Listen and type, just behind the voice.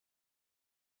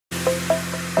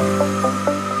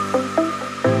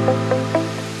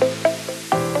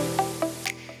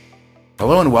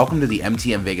Hello and welcome to the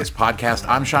MTM Vegas podcast.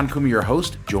 I'm Sean Coomer, your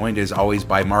host, joined as always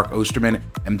by Mark Osterman,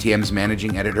 MTM's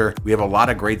managing editor. We have a lot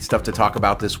of great stuff to talk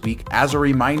about this week. As a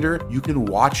reminder, you can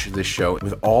watch this show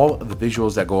with all the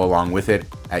visuals that go along with it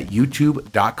at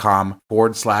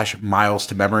youtube.com/miles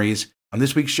to memories. On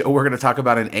this week's show, we're going to talk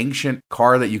about an ancient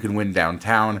car that you can win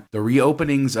downtown, the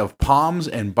reopenings of Palms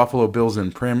and Buffalo Bills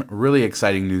and Primm. Really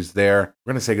exciting news there.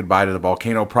 We're going to say goodbye to the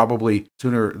Volcano probably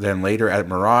sooner than later at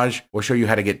Mirage. We'll show you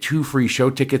how to get 2 free show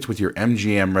tickets with your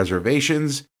MGM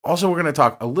reservations. Also, we're going to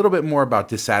talk a little bit more about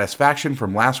dissatisfaction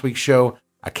from last week's show,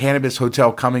 a cannabis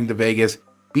hotel coming to Vegas,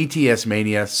 BTS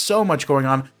Mania, so much going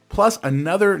on. Plus,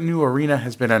 another new arena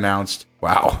has been announced.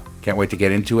 Wow, can't wait to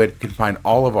get into it. You can find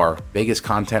all of our Vegas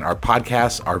content, our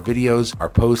podcasts, our videos, our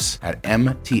posts at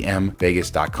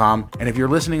mtmvegas.com. And if you're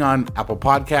listening on Apple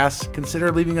Podcasts,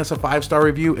 consider leaving us a 5-star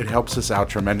review. It helps us out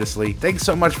tremendously. Thanks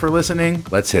so much for listening.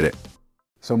 Let's hit it.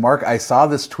 So, Mark, I saw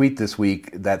this tweet this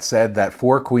week that said that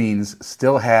Four Queens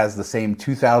still has the same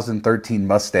 2013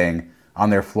 Mustang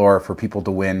on their floor for people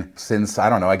to win since, I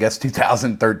don't know, I guess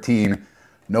 2013.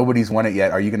 Nobody's won it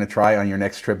yet. Are you going to try on your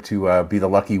next trip to be the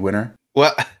lucky winner?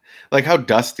 Well, like how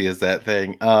dusty is that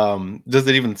thing? Does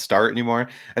it even start anymore?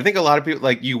 I think a lot of people,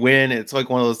 like, you win. It's like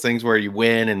one of those things where you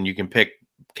win and you can pick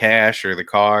cash or the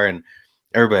car, and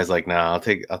everybody's like, "Nah, I'll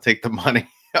take the money."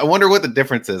 I wonder what the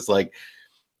difference is. Like,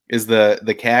 is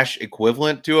the cash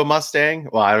equivalent to a Mustang?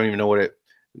 Well, I don't even know what it.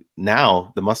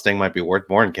 Now the Mustang might be worth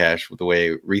more in cash with the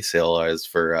way resale is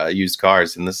for used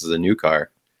cars, and this is a new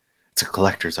car. It's a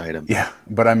collector's item. Yeah,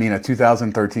 but I mean, a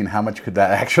 2013, how much could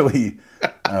that actually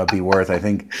be worth? I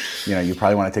think, you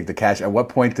probably want to take the cash. At what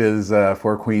point does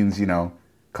Four Queens,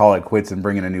 call it quits and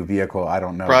bring in a new vehicle? I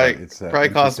don't know. Probably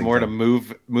costs more to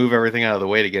move everything out of the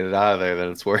way to get it out of there than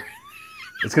it's worth.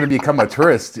 It's going to become a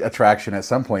tourist attraction at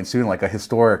some point soon, like a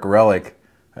historic relic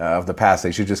of the past.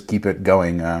 They should just keep it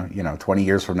going. 20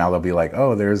 years from now, they'll be like,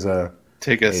 oh, there's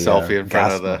take a selfie in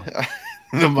front of the...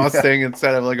 the Mustang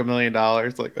instead of like $1 million.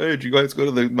 Like, hey, did you guys go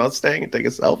to the Mustang and take a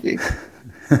selfie?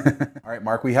 All right,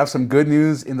 Mark, we have some good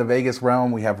news in the Vegas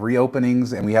realm. We have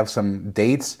reopenings and we have some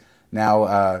dates.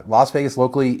 Now, Las Vegas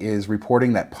locally is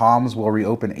reporting that Palms will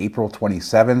reopen April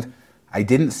 27th. I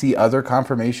didn't see other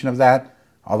confirmation of that,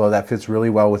 although that fits really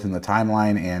well within the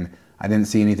timeline, and I didn't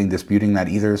see anything disputing that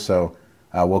either, so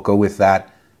we'll go with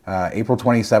that. April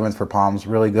 27th for Palms,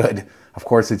 really good. Of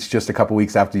course, it's just a couple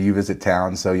weeks after you visit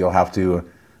town, so you'll have to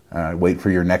wait for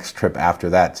your next trip after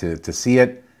that to see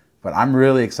it. But I'm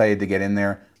really excited to get in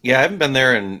there. Yeah, I haven't been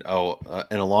there in a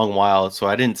long while, so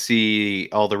I didn't see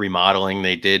all the remodeling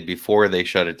they did before they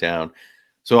shut it down.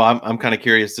 So I'm kind of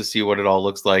curious to see what it all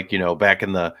looks like, back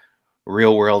in the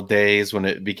real world days when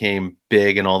it became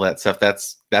big and all that stuff.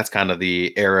 That's kind of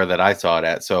the era that I saw it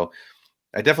at. So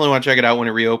I definitely want to check it out when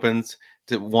it reopens.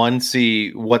 To one,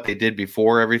 see what they did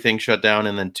before everything shut down,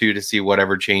 and then 2, to see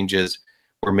whatever changes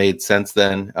were made since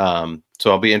then.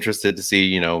 So I'll be interested to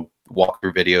see,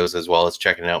 walkthrough videos as well as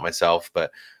checking it out myself.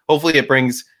 But hopefully it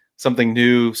brings something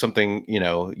new, something,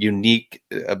 unique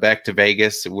back to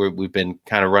Vegas. We've been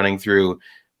kind of running through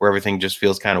where everything just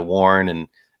feels kind of worn and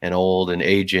old and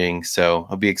aging. So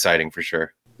it'll be exciting for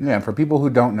sure. Yeah, and for people who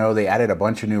don't know, they added a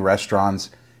bunch of new restaurants,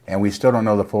 and we still don't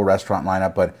know the full restaurant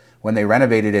lineup, but when they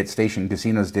renovated it, Station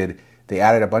Casinos did, they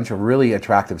added a bunch of really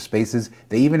attractive spaces.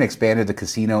 They even expanded the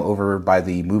casino over by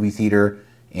the movie theater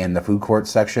and the food court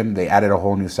section. They added a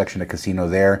whole new section of casino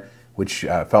there, which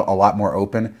felt a lot more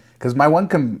open. Because my one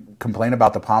complaint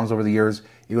about the Palms over the years,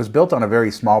 it was built on a very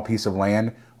small piece of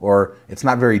land, or it's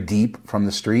not very deep from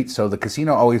the street, so the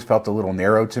casino always felt a little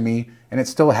narrow to me, and it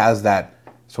still has that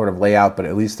sort of layout, but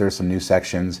at least there's some new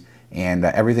sections, and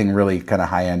everything really kind of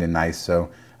high-end and nice. So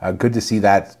good to see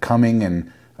that coming,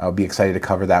 and I'll be excited to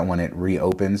cover that when it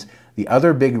reopens. The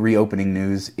other big reopening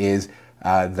news is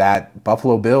that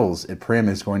Buffalo Bills at Primm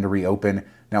is going to reopen.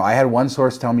 Now, I had one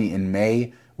source tell me in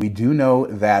May. We do know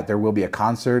that there will be a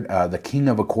concert. The King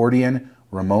of Accordion,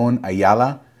 Ramon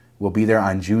Ayala, will be there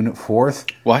on June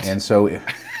 4th. What? And so,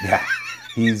 yeah,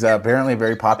 he's apparently a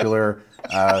very popular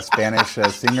Spanish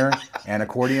singer and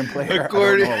accordion player.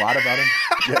 Accordion. I don't know a lot about him.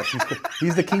 Yes,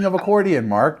 he's the King of Accordion,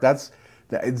 Mark.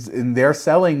 And they're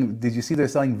selling. Did you see they're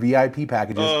selling VIP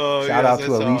packages? Shout out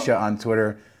to Alicia on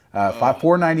Twitter.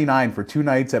 $4.99 for 2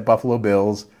 nights at Buffalo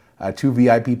Bills, 2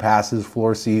 VIP passes,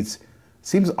 floor seats.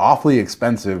 Seems awfully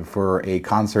expensive for a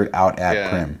concert out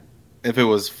at Primm. If it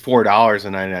was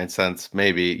 $4.99,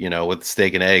 maybe, with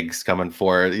steak and eggs coming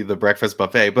for the breakfast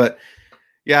buffet. But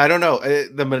yeah, I don't know.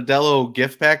 The Modelo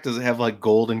gift pack, does it have like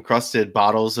gold encrusted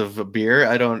bottles of beer?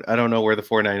 I don't know where the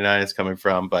 $4.99 is coming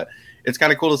from, but it's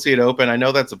kind of cool to see it open. I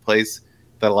know that's a place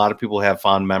that a lot of people have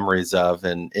fond memories of,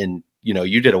 and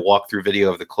you did a walkthrough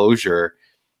video of the closure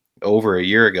over a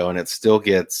year ago, and it still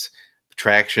gets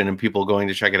traction and people going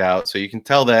to check it out. So you can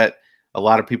tell that a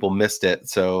lot of people missed it.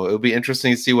 So it'll be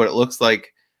interesting to see what it looks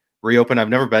like reopen. I've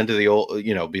never been to the old,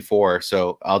 before,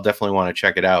 so I'll definitely want to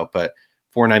check it out. But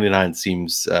 $4.99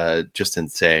 seems just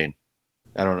insane.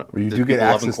 I don't know. Well, you do get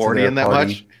access to their that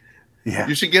party. much. Yeah,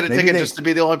 you should get a ticket just to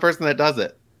be the only person that does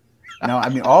it. No, I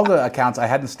mean, all the accounts, I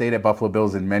hadn't stayed at Buffalo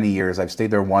Bills in many years. I've stayed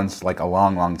there once, like a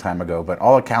long, long time ago, but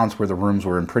all accounts where the rooms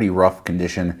were in pretty rough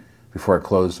condition before it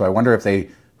closed. So I wonder if they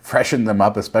freshened them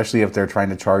up, especially if they're trying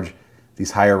to charge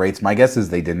these higher rates. My guess is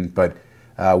they didn't, but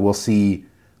we'll see.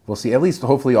 We'll see. At least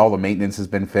hopefully all the maintenance has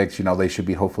been fixed. They should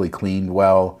be hopefully cleaned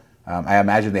well. I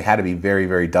imagine they had to be very,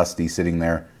 very dusty sitting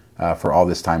there for all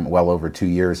this time, well over 2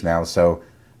 years now. So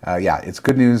yeah, it's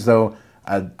good news though.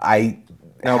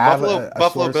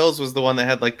 Buffalo Bills was the one that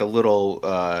had like the little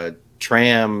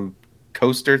tram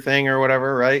coaster thing or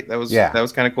whatever, right? That was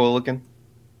kind of cool looking.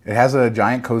 It has a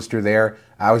giant coaster there.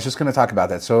 I was just going to talk about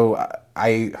that. So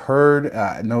I heard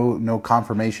no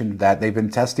confirmation that they've been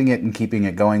testing it and keeping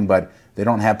it going, but they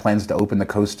don't have plans to open the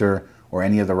coaster or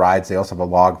any of the rides. They also have a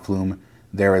log flume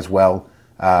there as well.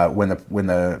 When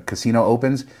the casino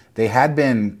opens,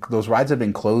 those rides have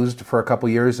been closed for a couple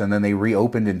years, and then they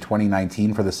reopened in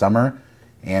 2019 for the summer,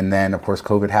 and then of course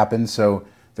COVID happened. So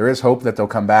there is hope that they'll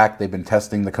come back. They've been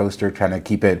testing the coaster, trying to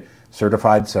keep it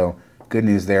certified. So good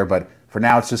news there. But for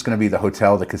now, it's just going to be the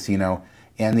hotel, the casino,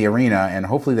 and the arena, and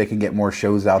hopefully they can get more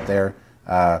shows out there.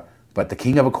 But the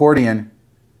King of Accordion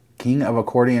coming to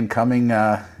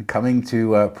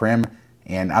Primm,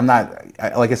 and I'm not,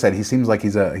 like I said, he seems like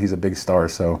he's a big star.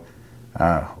 So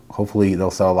hopefully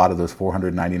they'll sell a lot of those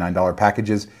 $499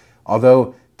 packages.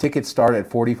 Although tickets start at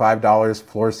 $45,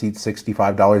 floor seats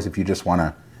 $65 if you just want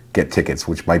to get tickets,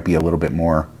 which might be a little bit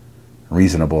more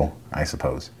reasonable, I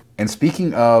suppose. And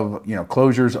speaking of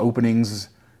closures, openings,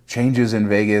 changes in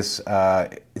Vegas,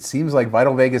 it seems like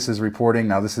Vital Vegas is reporting,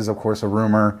 now this is of course a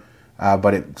rumor,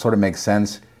 but it sort of makes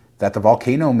sense, that the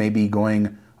Volcano may be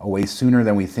going away sooner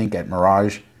than we think at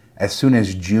Mirage, as soon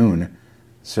as June.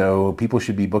 So people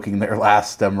should be booking their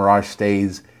last Mirage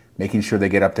stays, making sure they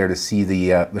get up there to see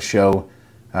the show,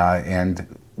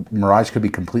 and Mirage could be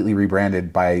completely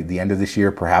rebranded by the end of this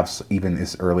year, perhaps even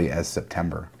as early as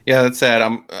September. Yeah, that's sad.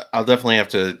 I'll definitely have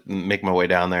to make my way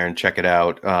down there and check it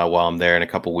out while I'm there in a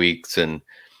couple weeks, and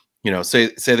say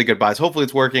the goodbyes. Hopefully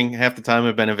it's working. Half the time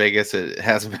I've been in Vegas, it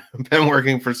hasn't been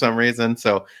working for some reason.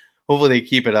 So hopefully they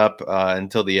keep it up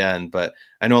until the end. But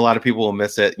I know a lot of people will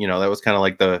miss it. That was kind of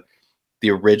like the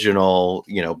original,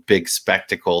 big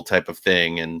spectacle type of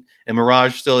thing. And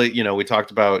Mirage still, we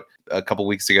talked about a couple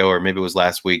weeks ago, or maybe it was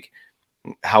last week,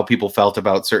 how people felt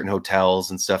about certain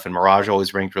hotels and stuff. And Mirage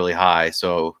always ranked really high.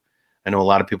 So I know a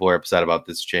lot of people are upset about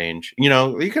this change.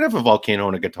 You could have a Volcano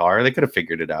and a guitar. They could have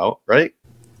figured it out, right?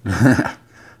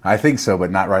 I think so,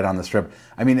 but not right on the Strip.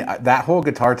 I mean, that whole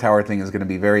guitar tower thing is going to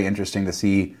be very interesting to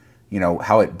see,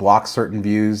 how it blocks certain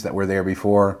views that were there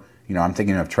before. I'm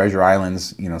thinking of Treasure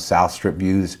Island's, South Strip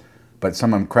views, but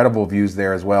some incredible views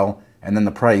there as well. And then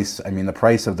the price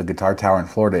of the guitar tower in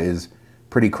Florida is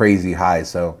pretty crazy high.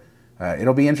 So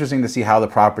it'll be interesting to see how the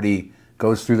property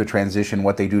goes through the transition,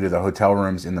 what they do to the hotel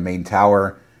rooms in the main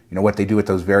tower, what they do with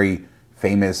those very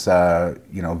famous,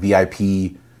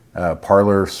 VIP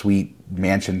parlor suite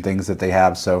mansion things that they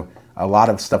have. So a lot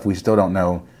of stuff we still don't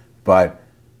know, but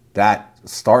that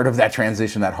start of that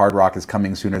transition, that Hard Rock, is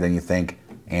coming sooner than you think.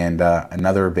 And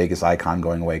another Vegas icon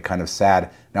going away, kind of sad.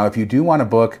 Now, if you do want to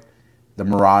book the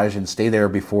Mirage and stay there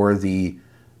before the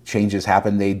changes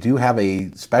happen, they do have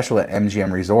a special at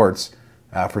MGM Resorts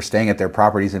for staying at their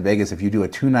properties in Vegas. If you do a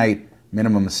 2-night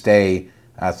minimum stay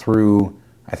through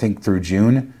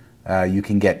June, you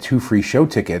can get 2 free show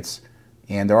tickets.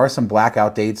 And there are some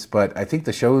blackout dates, but I think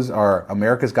the shows are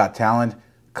America's Got Talent,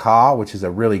 Ka, which is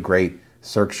a really great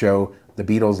Cirque show, The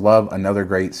Beatles' Love, another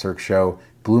great Cirque show,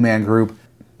 Blue Man Group,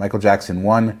 Michael Jackson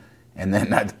 1, and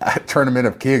then a Tournament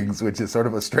of Kings, which is sort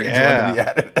of a strange one to be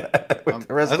added. With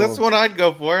the rest that's what I'd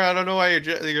go for. I don't know why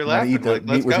you're laughing.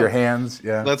 Eat with your hands.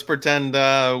 Yeah. Let's pretend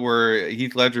we're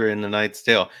Heath Ledger in The Knight's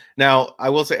Tale. Now, I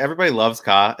will say everybody loves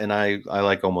Ka, and I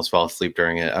like almost fell asleep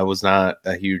during it. I was not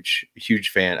a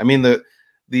huge fan. I mean,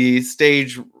 the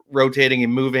stage rotating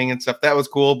and moving and stuff, that was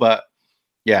cool, but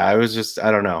yeah, I was just,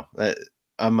 I don't know.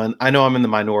 I know I'm in the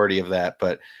minority of that,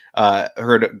 but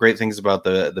heard great things about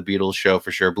the Beatles show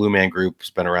for sure. Blue Man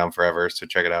Group's been around forever, so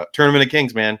check it out. Tournament of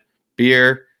Kings, man.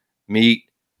 Beer, meat,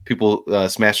 people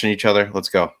smashing each other. Let's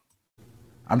go.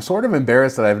 I'm sort of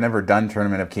embarrassed that I've never done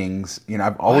Tournament of Kings.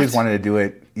 I've always wanted to do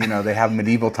it. They have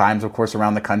medieval times, of course,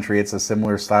 around the country. It's a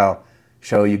similar style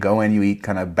show. You go in, you eat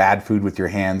kind of bad food with your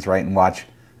hands, right, and watch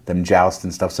them joust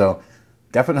and stuff. So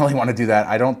definitely want to do that.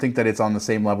 I don't think that it's on the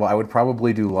same level. I would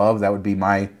probably do Love. That would be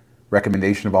my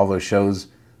recommendation of all those shows.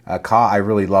 Ka, I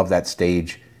really love that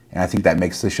stage, and I think that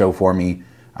makes the show for me.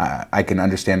 I can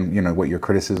understand, what your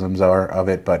criticisms are of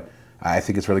it, but I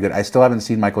think it's really good. I still haven't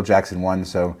seen Michael Jackson 1,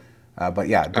 so, but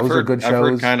yeah, those are good shows. I've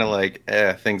heard kind of like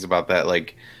things about that.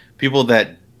 Like people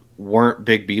that weren't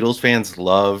big Beatles fans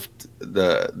loved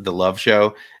the Love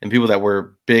show, and people that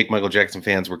were big Michael Jackson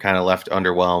fans were kind of left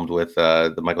underwhelmed with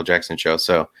the Michael Jackson show.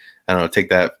 So I don't know, take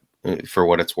that for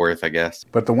what it's worth, I guess.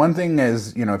 But the one thing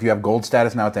is, if you have gold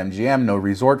status now at the MGM, no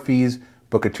resort fees,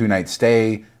 book a 2-night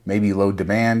stay, maybe low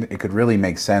demand, it could really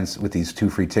make sense with these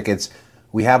 2 free tickets.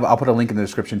 I'll put a link in the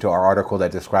description to our article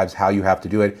that describes how you have to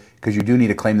do it, because you do need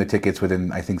to claim the tickets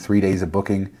within, I think, 3 days of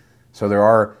booking. So there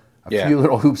are a few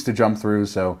little hoops to jump through.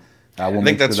 So we'll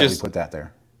make sure that we put that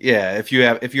there. Yeah, if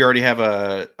you already have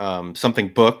a something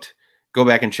booked, go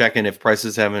back and check in. If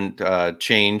prices haven't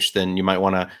changed, then you might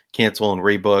want to cancel and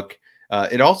rebook.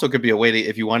 It also could be a way to,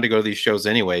 if you wanted to go to these shows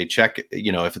anyway, check,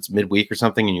 if it's midweek or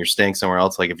something and you're staying somewhere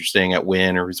else, like if you're staying at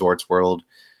Wynn or Resorts World,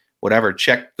 whatever,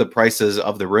 check the prices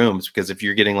of the rooms, because if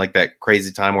you're getting like that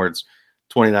crazy time where it's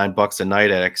 $29 a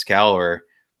night at Excalibur,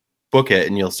 book it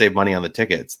and you'll save money on the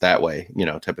tickets that way,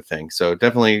 type of thing. So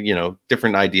definitely,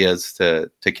 different ideas to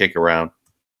kick around.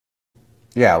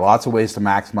 Yeah, lots of ways to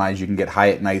maximize. You can get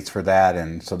Hyatt nights for that.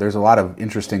 And so there's a lot of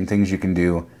interesting things you can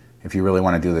do if you really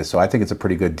want to do this. So I think it's a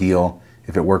pretty good deal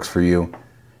if it works for you.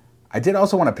 I did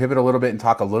also want to pivot a little bit and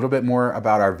talk a little bit more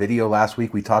about our video last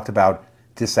week. We talked about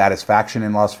dissatisfaction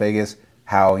in Las Vegas,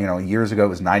 how, years ago it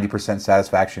was 90%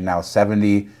 satisfaction, now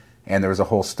 70%. And there was a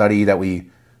whole study that we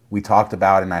talked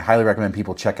about, and I highly recommend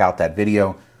people check out that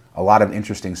video. A lot of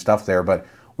interesting stuff there. But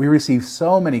we received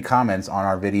so many comments on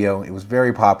our video. It was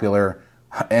very popular.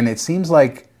 And it seems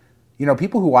like,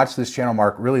 people who watch this channel,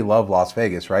 Mark, really love Las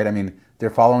Vegas, right? I mean, they're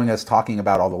following us, talking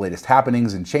about all the latest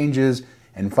happenings and changes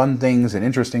and fun things and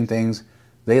interesting things.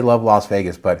 They love Las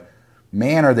Vegas, but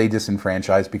man, are they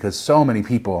disenfranchised, because so many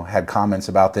people had comments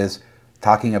about this,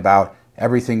 talking about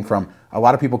everything from a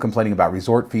lot of people complaining about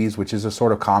resort fees, which is a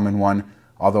sort of common one,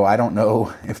 although I don't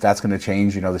know if that's going to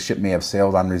change. The ship may have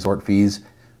sailed on resort fees,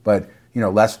 but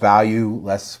less value,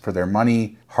 less for their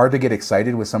money. Hard to get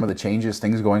excited with some of the changes,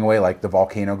 things going away, like the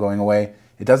volcano going away.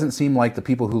 It doesn't seem like the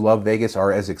people who love Vegas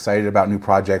are as excited about new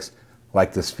projects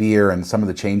like the Sphere and some of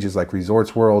the changes like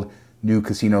Resorts World, new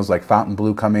casinos like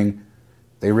Fontainebleau coming.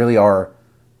 They really are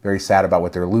very sad about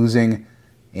what they're losing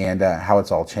and how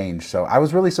it's all changed. So I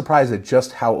was really surprised at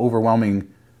just how overwhelming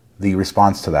the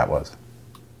response to that was.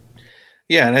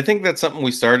 Yeah, and I think that's something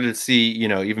we started to see,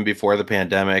 even before the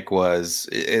pandemic, was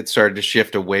it started to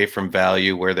shift away from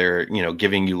value, where they're,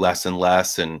 giving you less and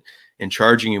less and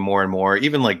charging you more and more.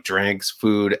 Even like drinks,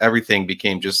 food, everything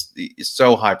became just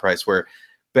so high priced, where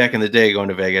back in the day going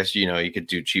to Vegas, you could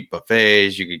do cheap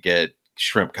buffets, you could get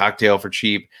shrimp cocktail for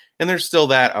cheap. And there's still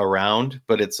that around,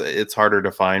 but it's harder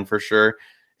to find for sure.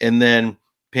 And then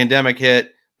pandemic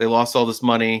hit, they lost all this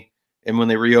money. And when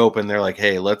they reopen, they're like,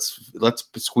 hey, let's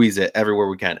squeeze it everywhere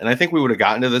we can. And I think we would have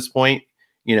gotten to this point,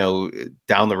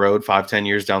 down the road, 5-10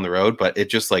 years down the road, but it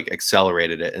just like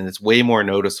accelerated it. And it's way more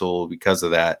noticeable because of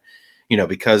that,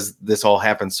 because this all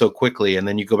happened so quickly. And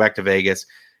then you go back to Vegas,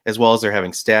 as well as they're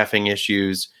having staffing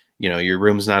issues. Your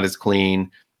room's not as clean.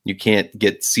 You can't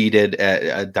get seated at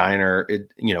a diner,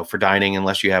 for dining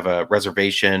unless you have a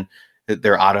reservation.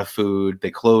 They're out of food.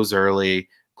 They close early,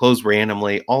 close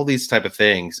randomly, all these type of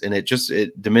things. And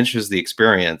it diminishes the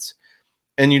experience.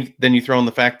 And then you throw in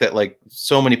the fact that like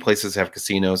so many places have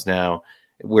casinos now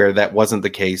where that wasn't the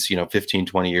case, 15,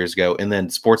 20 years ago. And then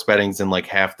sports betting's in like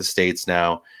half the states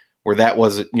now, where that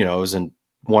was, it was in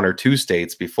 1 or 2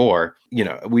 states before.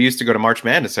 We used to go to March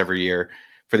Madness every year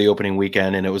for the opening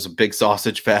weekend, and it was a big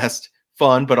sausage fest,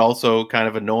 fun, but also kind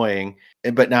of annoying.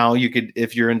 But now you could,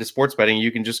 if you're into sports betting,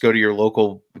 you can just go to your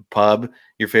local pub,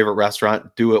 your favorite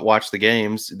restaurant, do it, watch the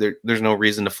games. There's no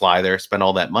reason to fly there, spend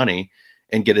all that money,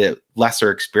 and get a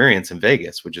lesser experience in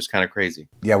Vegas, which is kind of crazy.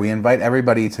 Yeah, we invite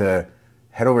everybody to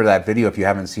head over to that video if you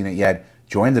haven't seen it yet.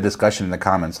 Join the discussion in the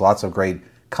comments. Lots of great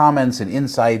comments and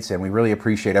insights, and we really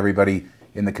appreciate everybody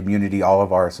in the community, all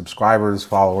of our subscribers,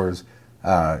 followers,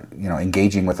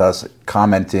 engaging with us,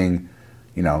 commenting,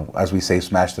 as we say,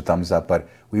 smash the thumbs up. But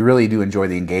we really do enjoy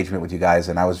the engagement with you guys,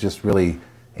 and I was just really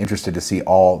interested to see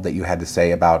all that you had to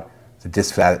say about the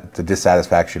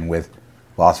dissatisfaction with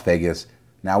Las Vegas.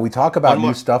 Now we talk about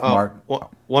new stuff, Mark.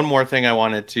 One more thing I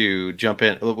wanted to jump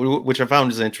in, which I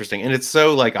found is interesting, and it's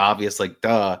so like obvious, like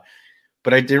duh,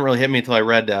 but it didn't really hit me until I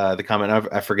read the comment.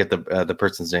 I forget the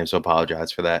person's name, so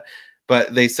apologize for that.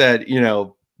 But they said,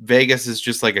 Vegas is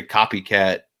just like a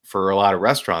copycat for a lot of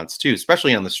restaurants too,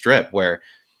 especially on the Strip, where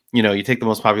you take the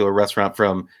most popular restaurant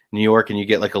from New York and you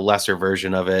get like a lesser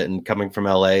version of it, and coming from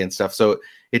LA and stuff. So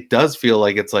it does feel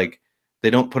like it's like they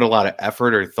don't put a lot of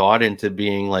effort or thought into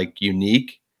being like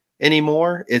unique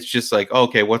anymore. It's just like,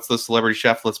 okay, what's the celebrity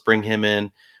chef? Let's bring him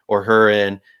in or her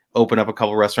in, open up a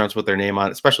couple restaurants with their name on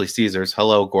it, especially Caesars.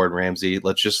 Hello, Gordon Ramsay.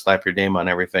 Let's just slap your name on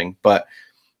everything. But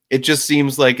it just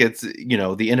seems like it's,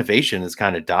 the innovation has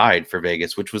kind of died for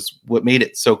Vegas, which was what made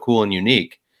it so cool and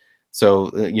unique.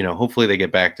 So, hopefully they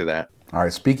get back to that. All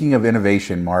right. Speaking of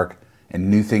innovation, Mark,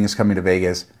 and new things coming to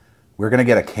Vegas, we're going to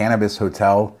get a cannabis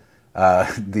hotel.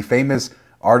 The famous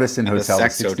Artisan Hotel. The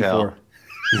sex hotel.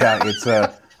 Yeah, it's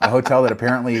a hotel that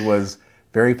apparently was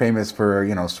very famous for,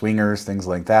 swingers, things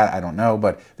like that. I don't know.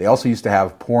 But they also used to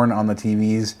have porn on the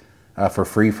TVs for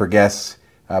free for guests.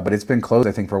 But it's been closed,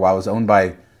 I think, for a while. It was owned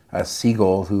by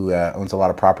Siegel, who owns a lot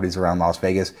of properties around Las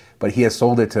Vegas. But he has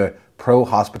sold it to Pro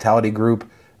Hospitality Group,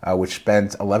 which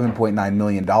spent $11.9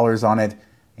 million on it.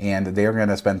 And they're going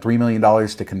to spend $3 million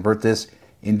to convert this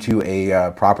into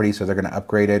a property. So they're going to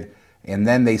upgrade it. And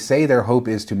then they say their hope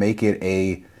is to make it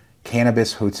a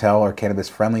cannabis hotel or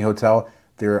cannabis-friendly hotel.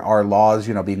 There are laws,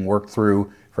 being worked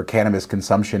through for cannabis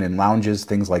consumption in lounges,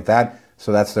 things like that.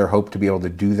 So that's their hope, to be able to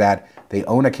do that. They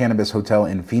own a cannabis hotel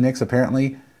in Phoenix,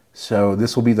 apparently. So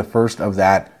this will be the first of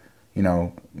that,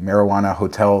 marijuana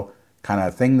hotel kind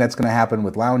of thing that's going to happen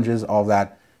with lounges, all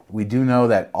that. We do know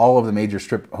that all of the major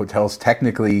Strip hotels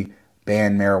technically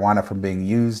ban marijuana from being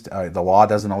used. The law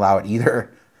doesn't allow it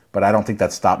either. But I don't think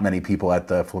that stopped many people at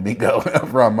the Flamingo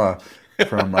from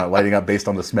lighting up based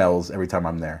on the smells every time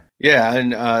I'm there. Yeah,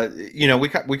 and we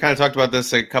kind of talked about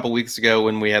this a couple weeks ago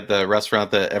when we had the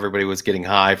restaurant that everybody was getting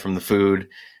high from the food.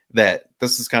 That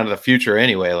this is kind of the future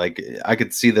anyway. Like I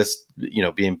could see this,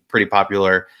 being pretty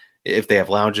popular if they have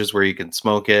lounges where you can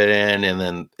smoke it in, and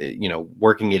then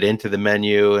working it into the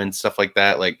menu and stuff like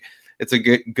that. Like it's a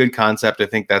good concept. I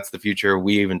think that's the future.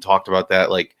 We even talked about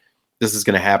that. Like this is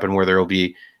going to happen where there will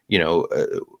be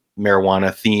marijuana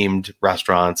themed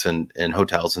restaurants and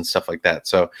hotels and stuff like that.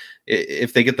 So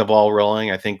if they get the ball rolling,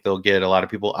 I think they'll get a lot of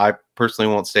people. I personally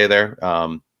won't stay there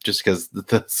just because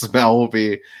the smell will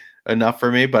be enough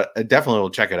for me, but I definitely will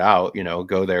check it out,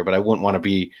 go there, but I wouldn't want to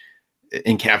be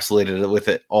encapsulated with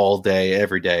it all day,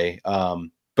 every day.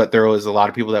 But there is a lot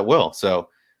of people that will. So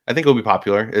I think it'll be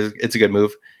popular. It's a good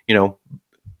move.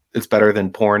 It's better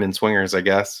than porn and swingers, I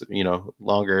guess,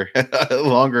 longer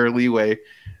leeway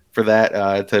for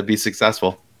that to be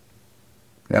successful.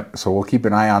 Yep. So we'll keep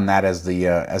an eye on that as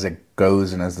it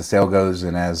goes and as the sale goes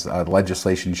and as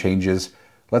legislation changes.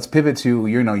 Let's pivot to,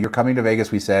 you're coming to Vegas,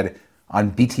 we said,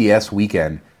 on BTS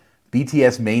weekend.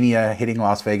 BTS Mania hitting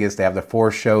Las Vegas. They have the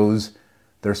 4 shows.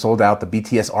 They're sold out. The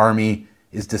BTS Army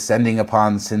is descending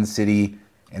upon Sin City.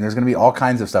 And there's going to be all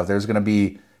kinds of stuff. There's going to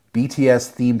be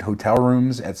BTS-themed hotel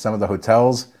rooms at some of the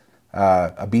hotels,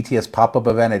 a BTS pop-up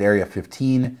event at Area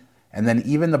 15, and then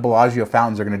even the Bellagio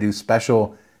Fountains are going to do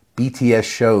special BTS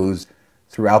shows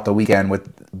throughout the weekend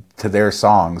to their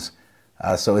songs.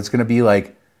 So it's going to be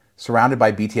like surrounded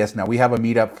by BTS. Now, we have a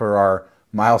meetup for our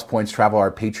Miles Points Travel,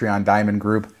 our Patreon Diamond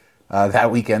group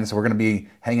that weekend, so we're going to be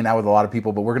hanging out with a lot of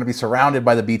people, but we're going to be surrounded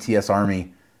by the BTS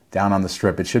Army down on the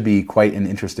Strip. It should be quite an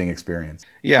interesting experience.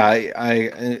 Yeah,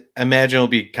 I imagine it'll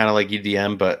be kind of like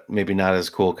EDM, but maybe not as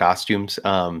cool costumes.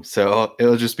 So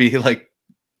it'll just be like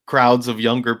crowds of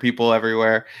younger people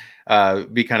everywhere.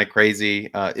 Be kind of crazy.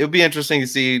 It'll be interesting to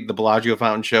see the Bellagio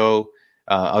Fountain show.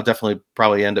 I'll definitely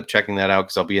probably end up checking that out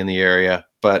because I'll be in the area.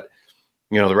 But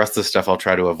the rest of the stuff I'll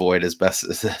try to avoid as best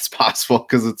as possible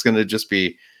because it's going to just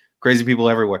be crazy people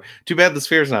everywhere. Too bad the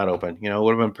Sphere's not open. It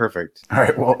would have been perfect. All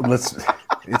right, well, it's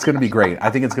going to be great.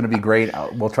 I think it's going to be great.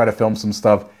 We'll try to film some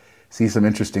stuff, see some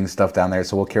interesting stuff down there.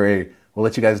 So we'll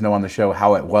let you guys know on the show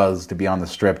how it was to be on the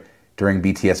Strip during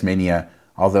BTS Mania.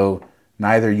 Although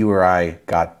neither you or I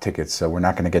got tickets, so we're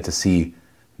not going to get to see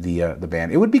the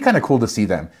band. It would be kind of cool to see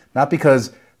them, not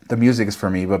because the music is for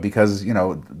me, but because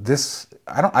this.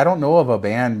 I don't know of a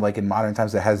band like in modern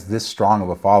times that has this strong of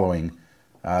a following.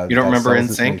 You don't remember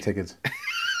NSYNC? Tickets.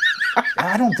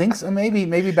 I don't think so.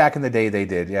 Maybe back in the day they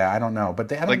did. Yeah, I don't know.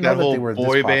 But I don't know that they were this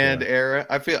popular. Boy band era.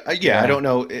 I feel. Yeah, I don't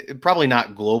know. Probably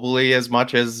not globally as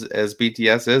much as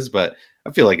BTS is, but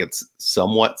I feel like it's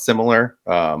somewhat similar.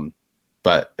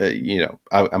 But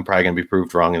I'm probably going to be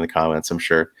proved wrong in the comments. I'm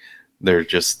sure they're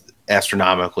just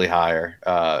astronomically higher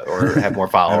or have more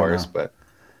followers. But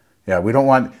yeah, we don't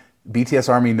want BTS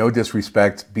Army. No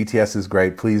disrespect. BTS is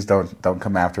great. Please don't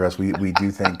come after us. We do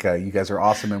think you guys are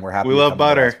awesome and we're happy. We love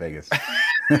butter. To Las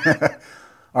Vegas.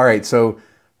 All right, so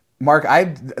Mark,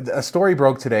 a story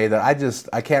broke today that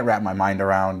I can't wrap my mind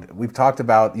around. We've talked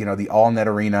about, the AllNet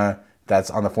Arena that's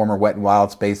on the former Wet and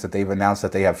Wild space that they've announced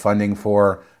that they have funding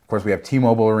for. Of course, we have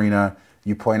T-Mobile Arena.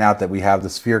 You point out that we have the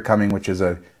Sphere coming, which is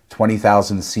a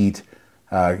 20,000 seat,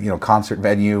 concert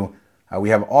venue. We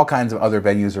have all kinds of other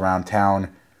venues around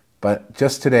town. But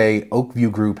just today,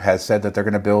 Oakview Group has said that they're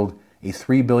going to build a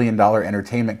 $3 billion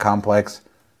entertainment complex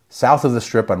south of the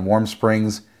Strip on Warm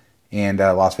Springs and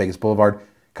Las Vegas Boulevard,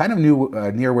 kind of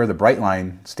near where the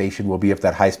Brightline station will be if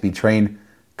that high-speed train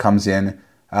comes in.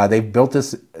 They've built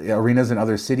this arenas in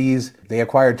other cities. They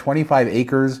acquired 25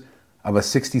 acres of a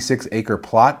 66-acre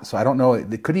plot, so I don't know.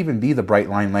 It could even be the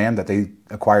Brightline land that they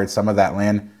acquired some of that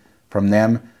land from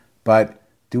them. But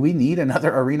do we need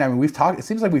another arena? I mean, it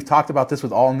seems like we've talked about this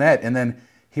with AllNet, and then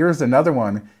here's another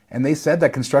one. And they said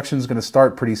that construction is going to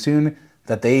start pretty soon,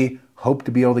 that they hope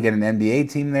to be able to get an NBA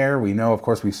team there. We know, of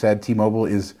course, we've said T-Mobile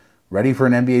is ready for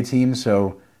an NBA team.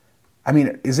 So, I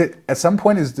mean, at some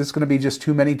point, is this going to be just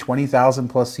too many 20,000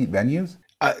 plus seat venues?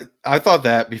 I thought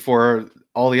that before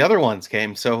all the other ones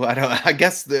came. So I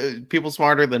guess the people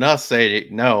smarter than us say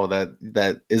no,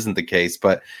 that isn't the case,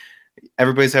 but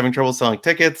everybody's having trouble selling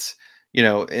tickets,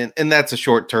 and that's a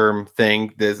short-term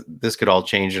thing. This could all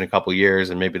change in a couple of years,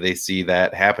 and maybe they see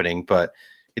that happening, but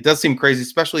it does seem crazy,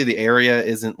 especially the area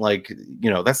isn't like,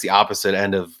 that's the opposite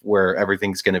end of where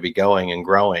everything's going to be going and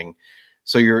growing.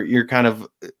 So you're kind of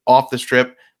off the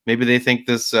Strip. Maybe they think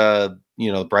this,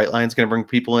 Brightline's going to bring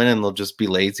people in and they'll just be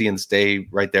lazy and stay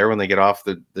right there when they get off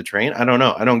the train. I don't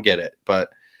know. I don't get it, but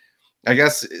I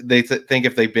guess they think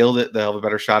if they build it, they'll have a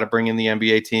better shot at bringing the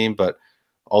NBA team, but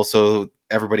also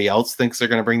everybody else thinks they're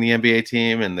going to bring the NBA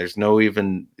team, and there's no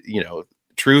even,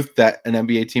 truth that an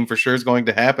NBA team for sure is going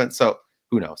to happen. So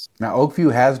who knows? Now,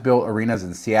 Oakview has built arenas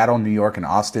in Seattle, New York, and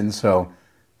Austin, so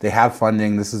they have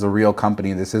funding. This is a real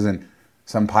company. This isn't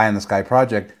some pie in the sky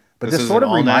project. But this sort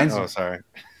of reminds me. Oh, sorry.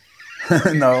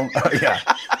 No, yeah.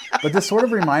 But this sort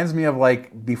of reminds me of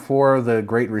like before the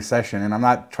Great Recession, and I'm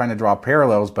not trying to draw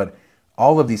parallels, but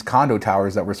all of these condo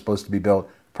towers that were supposed to be built,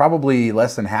 probably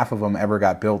less than half of them ever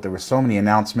got built. There were so many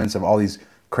announcements of all these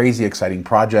crazy, exciting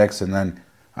projects, and then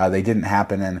they didn't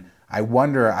happen. And I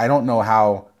don't know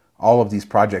how all of these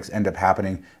projects end up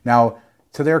happening. Now,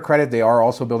 to their credit, they are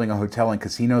also building a hotel and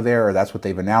casino there, or that's what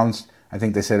they've announced. I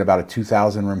think they said about a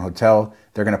 2,000 room hotel.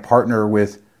 They're going to partner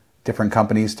with different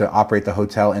companies to operate the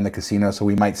hotel and the casino. So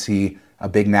we might see a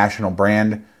big national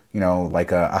brand,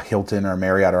 like a Hilton or a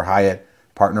Marriott or Hyatt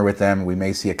partner with them. We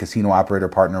may see a casino operator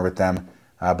partner with them.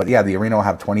 But yeah, the arena will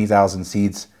have 20,000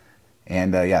 seats.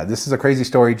 And this is a crazy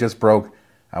story, just broke.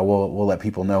 We'll let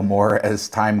people know more as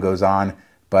time goes on.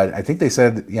 But I think they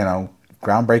said,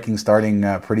 groundbreaking starting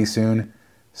pretty soon.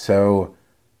 So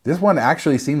this one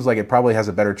actually seems like it probably has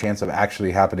a better chance of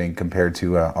actually happening compared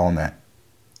to AllNet.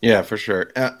 Yeah, for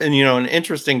sure. And, an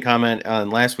interesting comment on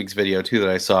last week's video, too, that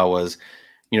I saw was,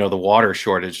 the water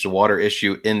shortage, the water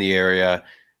issue in the area.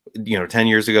 10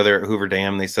 years ago there at Hoover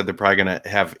Dam, they said they're probably going to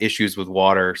have issues with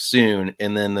water soon.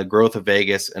 And then the growth of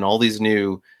Vegas and all these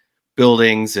new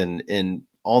buildings and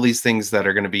all these things that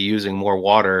are going to be using more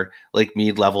water, Lake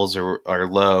Mead levels are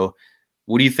low.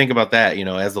 What do you think about that?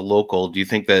 As a local, do you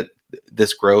think that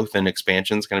this growth and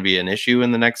expansion is going to be an issue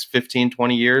in the next 15,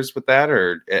 20 years with that?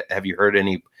 Or have you heard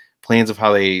any plans of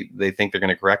how they think they're going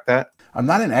to correct that? I'm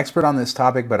not an expert on this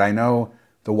topic, but I know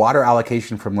the water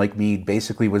allocation from Lake Mead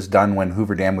basically was done when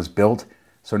Hoover Dam was built.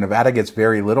 So Nevada gets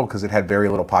very little because it had very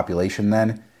little population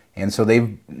then. And so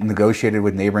they've negotiated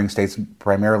with neighboring states,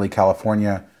 primarily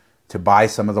California, to buy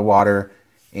some of the water.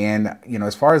 And,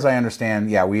 as far as I understand,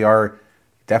 we are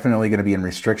definitely going to be in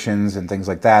restrictions and things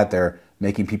like that. They're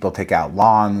making people take out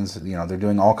lawns. They're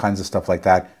doing all kinds of stuff like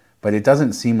that. But it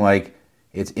doesn't seem like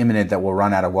it's imminent that we'll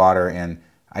run out of water. And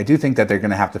I do think that they're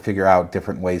going to have to figure out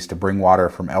different ways to bring water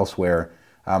from elsewhere.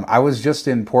 I was just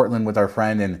in Portland with our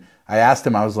friend, and I asked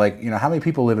him, I was like, how many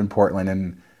people live in Portland?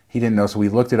 And he didn't know, so we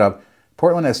looked it up.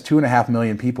 Portland has 2.5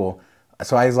 million people.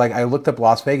 So I was like, I looked up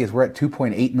Las Vegas. We're at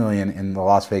 2.8 million in the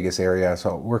Las Vegas area.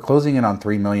 So we're closing in on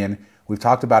 3 million. We've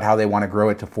talked about how they want to grow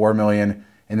it to 4 million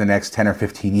in the next 10 or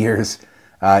 15 years.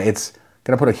 It's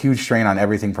going to put a huge strain on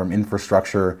everything from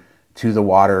infrastructure to the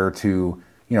water to,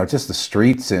 just the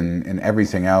streets and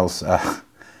everything else.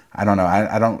 I don't know.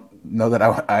 I don't know that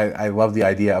I love the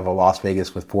idea of a Las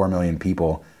Vegas with 4 million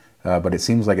people, but it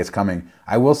seems like it's coming.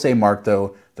 I will say, Mark,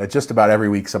 though, that just about every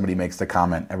week somebody makes the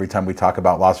comment. Every time we talk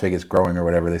about Las Vegas growing or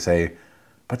whatever, they say,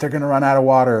 but they're going to run out of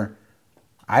water.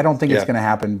 I don't think it's going to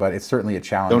happen, but it's certainly a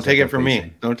challenge. Don't take it from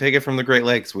me. Don't take it from the Great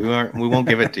Lakes. We won't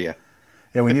give it to you.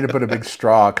 Yeah, we need to put a big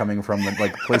straw coming from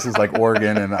like places like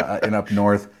Oregon and up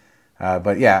north.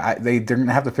 But yeah, they're going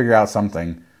to have to figure out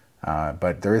something.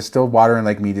 But there is still water in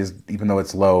Lake Mead, even though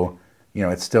it's low.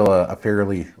 It's still a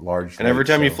fairly large And every lake,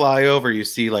 time you so- fly over, you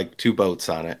see like 2 boats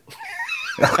on it.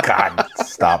 Oh, God,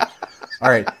 stop. All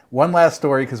right, one last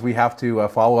story because we have to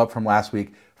follow up from last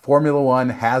week. Formula One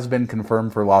has been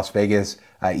confirmed for Las Vegas.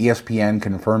 ESPN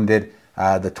confirmed it.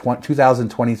 The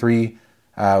 2023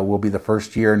 will be the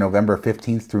first year, November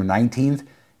 15th through 19th.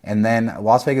 And then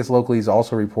Las Vegas locally is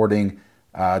also reporting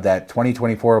that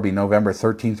 2024 will be November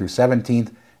 13th through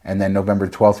 17th, and then November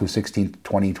 12th through 16th,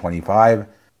 2025.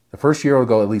 The first year will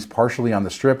go at least partially on the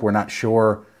Strip. We're not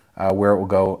sure where it will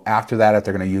go after that, if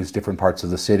they're going to use different parts of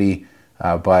the city.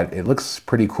 But it looks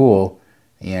pretty cool,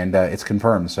 and it's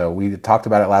confirmed. So we talked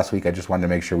about it last week. I just wanted to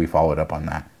make sure we followed up on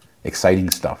that.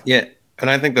 Exciting stuff. Yeah, and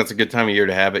I think that's a good time of year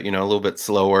to have it, a little bit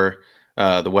slower.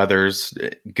 The weather's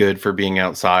good for being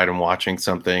outside and watching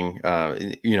something.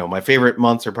 My favorite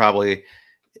months are probably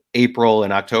April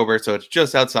and October, so it's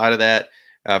just outside of that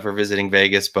for visiting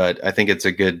Vegas, but I think it's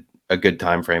a good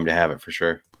time frame to have it for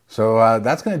sure. So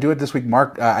that's going to do it this week,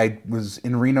 Mark. I was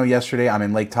in Reno yesterday. I'm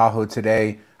in Lake Tahoe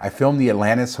today. I filmed the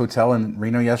Atlantis Hotel in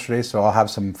Reno yesterday, so I'll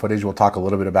have some footage. We'll talk a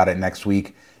little bit about it next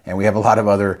week, and we have a lot of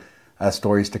other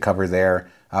stories to cover there.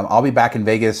 I'll be back in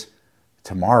Vegas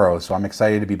tomorrow, so I'm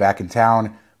excited to be back in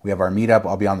town. We have our meetup.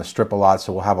 I'll be on the Strip a lot,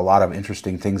 so we'll have a lot of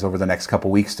interesting things over the next couple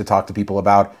weeks to talk to people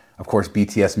about. Of course,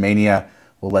 BTS Mania.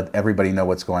 We'll let everybody know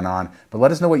what's going on. But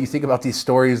let us know what you think about these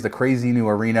stories, the crazy new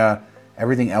arena,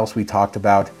 everything else we talked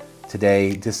about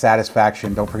today,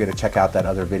 dissatisfaction. Don't forget to check out that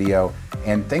other video.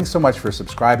 And thanks so much for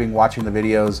subscribing, watching the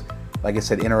videos. Like I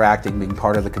said, interacting, being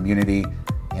part of the community.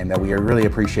 And we really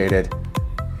appreciate it.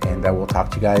 And we'll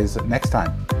talk to you guys next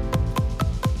time.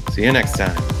 See you next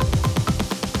time.